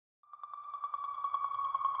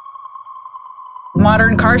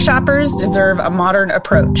Modern car shoppers deserve a modern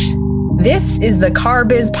approach. This is the Car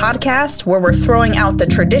Biz Podcast, where we're throwing out the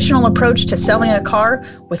traditional approach to selling a car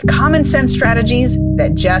with common sense strategies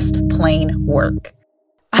that just plain work.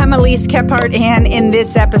 I'm Elise Kephart, and in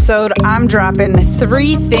this episode, I'm dropping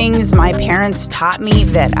 3 things my parents taught me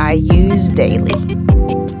that I use daily.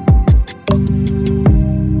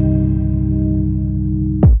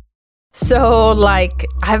 So,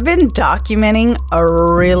 I've been documenting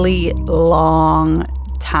a really long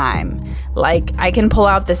time. I can pull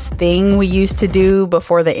out this thing we used to do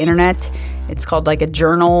before the internet. It's called a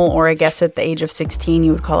journal, or I guess at the age of 16,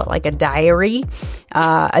 you would call it a diary.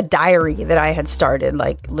 A diary that I had started,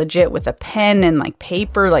 legit with a pen and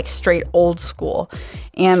paper, straight old school.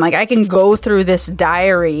 And I can go through this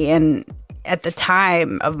diary, and at the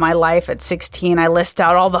time of my life at 16, I list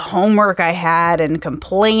out all the homework I had and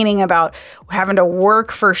complaining about having to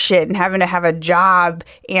work for shit and having to have a job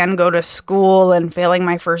and go to school and failing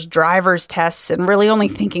my first driver's tests and really only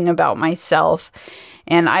thinking about myself.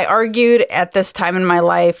 And I argued at this time in my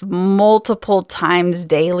life multiple times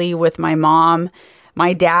daily with my mom.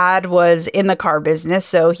 My dad was in the car business,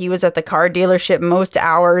 so he was at the car dealership most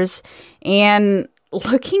hours. And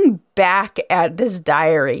looking back at this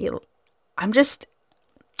diary,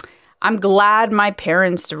 I'm glad my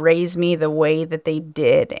parents raised me the way that they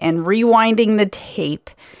did, and rewinding the tape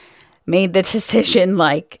made the decision,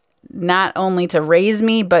 not only to raise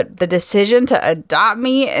me, but the decision to adopt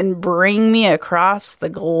me and bring me across the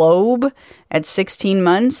globe at 16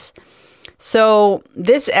 months. So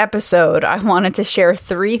this episode, I wanted to share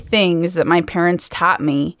 3 things that my parents taught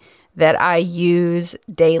me that I use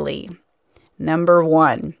daily. Number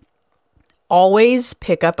 1. Always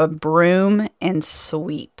pick up a broom and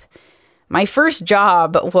sweep. My first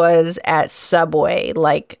job was at Subway,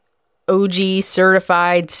 OG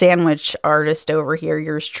certified sandwich artist over here,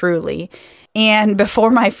 yours truly. And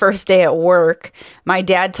before my first day at work, my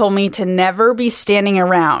dad told me to never be standing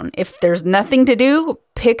around. If there's nothing to do,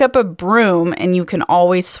 pick up a broom and you can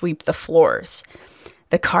always sweep the floors.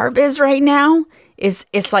 The car biz right now it's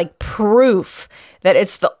proof that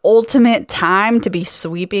it's the ultimate time to be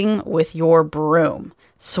sweeping with your broom.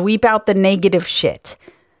 Sweep out the negative shit.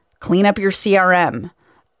 Clean up your CRM.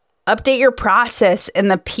 Update your process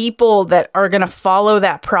and the people that are going to follow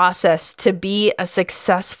that process to be a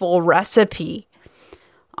successful recipe.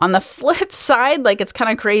 On the flip side, it's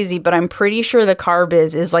kind of crazy, but I'm pretty sure the car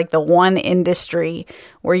biz is the one industry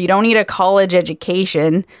where you don't need a college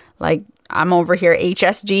education. I'm over here,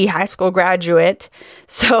 HSG, high school graduate.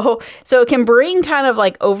 So it can bring kind of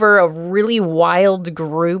over a really wild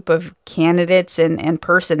group of candidates and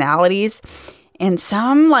personalities, and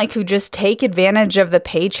some who just take advantage of the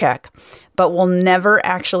paycheck, but will never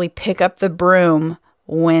actually pick up the broom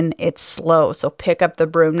when it's slow. So pick up the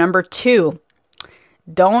broom. Number 2,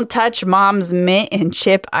 don't touch mom's mint and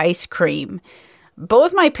chip ice cream.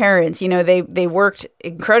 Both my parents, they worked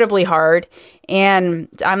incredibly hard, and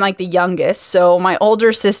I'm the youngest. So my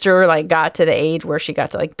older sister got to the age where she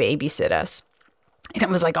got to babysit us. And it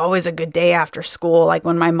was always a good day after school,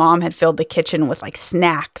 when my mom had filled the kitchen with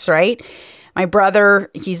snacks, right? My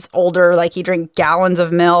brother, he's older, he drank gallons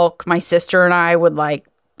of milk. My sister and I would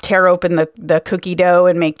tear open the cookie dough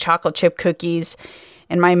and make chocolate chip cookies.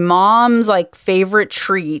 And my mom's favorite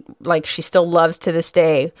treat, she still loves to this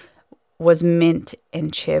day, was mint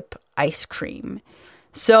and chip ice cream.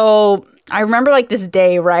 So I remember this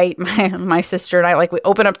day, right? My sister and I, we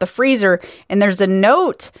open up the freezer and there's a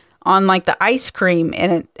note on the ice cream,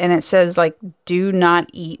 and it says do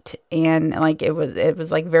not eat. And it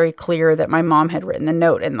was very clear that my mom had written the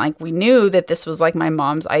note, and we knew that this was my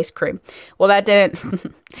mom's ice cream. Well, that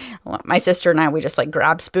didn't, my sister and I, we just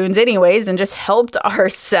grabbed spoons anyways and just helped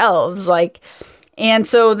ourselves. And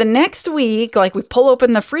so the next week, we pull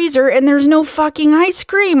open the freezer and there's no fucking ice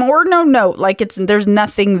cream or no note. There's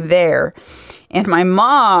nothing there. And my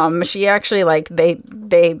mom, she actually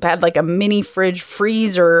they had a mini fridge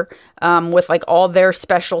freezer with all their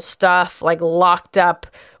special stuff locked up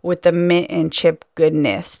with the mint and chip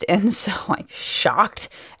goodness. And so shocked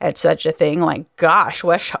at such a thing, gosh,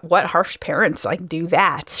 what harsh parents do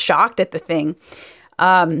that? Shocked at the thing.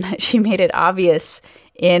 She made it obvious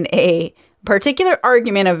in a particular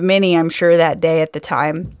argument of many, I'm sure, that day at the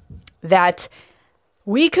time, that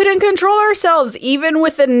we couldn't control ourselves even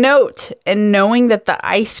with a note. And knowing that the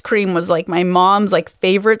ice cream was my mom's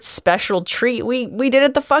favorite special treat, we did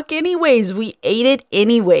it the fuck anyways. We ate it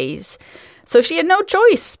anyways. So she had no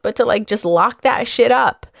choice but to just lock that shit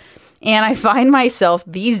up. And I find myself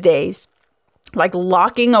these days like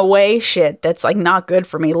locking away shit that's like not good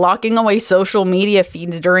for me, locking away social media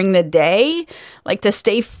feeds during the day, like to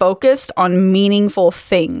stay focused on meaningful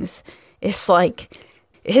things. It's like,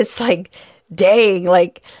 dang,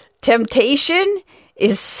 like temptation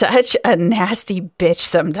is such a nasty bitch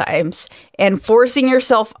sometimes, and forcing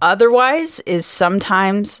yourself otherwise is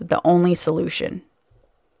sometimes the only solution.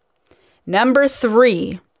 Number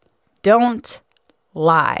 3, don't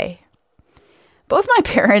lie. Both my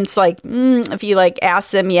parents, if you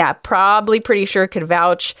ask them, probably pretty sure could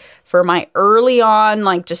vouch for my early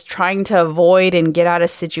on, just trying to avoid and get out of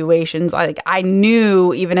situations I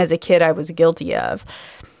knew even as a kid I was guilty of.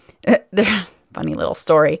 Funny little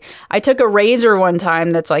story. I took a razor one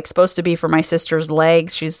time that's supposed to be for my sister's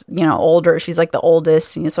legs. She's, older. She's the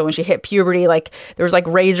oldest. So when she hit puberty, there was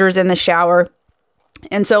razors in the shower.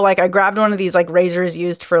 And so I grabbed one of these razors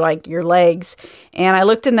used for your legs, and I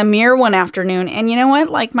looked in the mirror one afternoon, and you know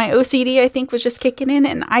what? My OCD I think was just kicking in,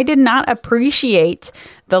 and I did not appreciate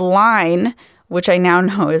the line, which I now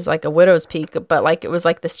know is a widow's peak, but it was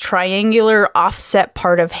this triangular offset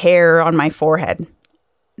part of hair on my forehead.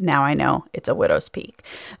 Now I know it's a widow's peak.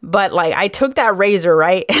 But I took that razor,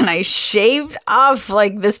 right? And I shaved off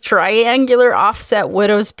this triangular offset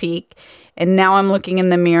widow's peak. And now I'm looking in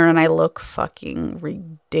the mirror and I look fucking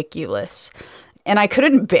ridiculous. And I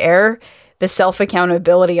couldn't bear the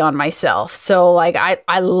self-accountability on myself. So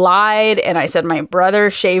I lied and I said my brother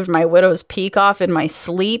shaved my widow's peak off in my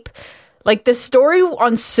sleep. This story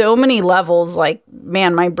on so many levels,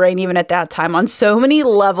 man, my brain even at that time on so many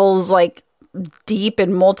levels, deep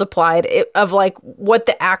and multiplied of what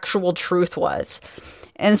the actual truth was.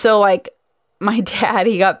 And so my dad,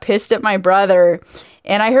 he got pissed at my brother,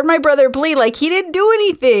 and I heard my brother plead he didn't do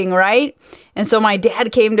anything, right? And so my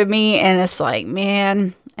dad came to me, and it's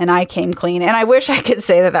man, and I came clean. And I wish I could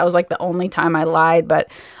say that was the only time I lied, but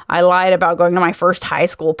I lied about going to my first high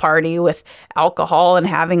school party with alcohol and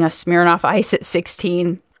having a Smirnoff Ice at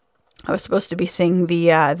 16. I was supposed to be seeing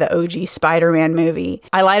the OG Spider-Man movie.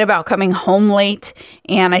 I lied about coming home late,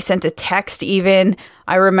 and I sent a text even.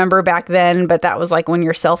 I remember back then, but that was when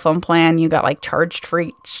your cell phone plan, you got charged for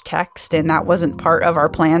each text, and that wasn't part of our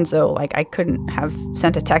plan. So I couldn't have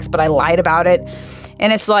sent a text, but I lied about it.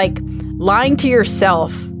 And it's lying to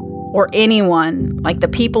yourself or anyone, the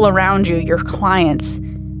people around you, your clients,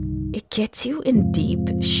 it gets you in deep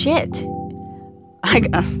shit. I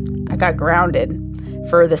got grounded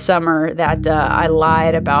for the summer that I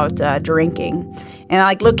lied about drinking.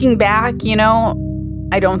 And looking back,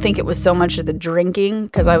 I don't think it was so much of the drinking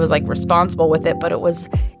because I was responsible with it, but it was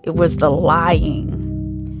the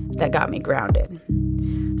lying that got me grounded.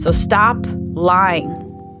 So stop lying.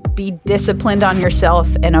 Be disciplined on yourself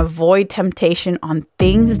and avoid temptation on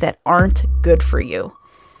things that aren't good for you.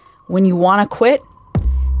 When you want to quit,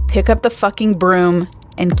 pick up the fucking broom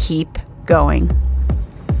and keep going.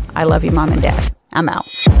 I love you, Mom and Dad. I'm out.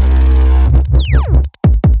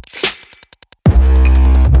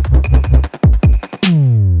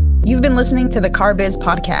 You've been listening to the Car Biz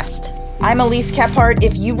Podcast. I'm Elise Kephart.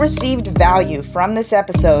 If you received value from this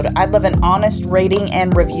episode, I'd love an honest rating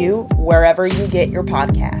and review wherever you get your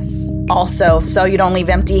podcasts. Also, so you don't leave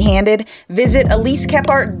empty-handed, visit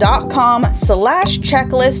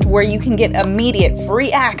elisekephart.com/checklist where you can get immediate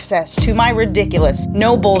free access to my ridiculous,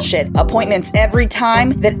 no bullshit, appointments every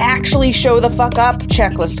time that actually show the fuck up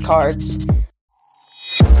checklist cards.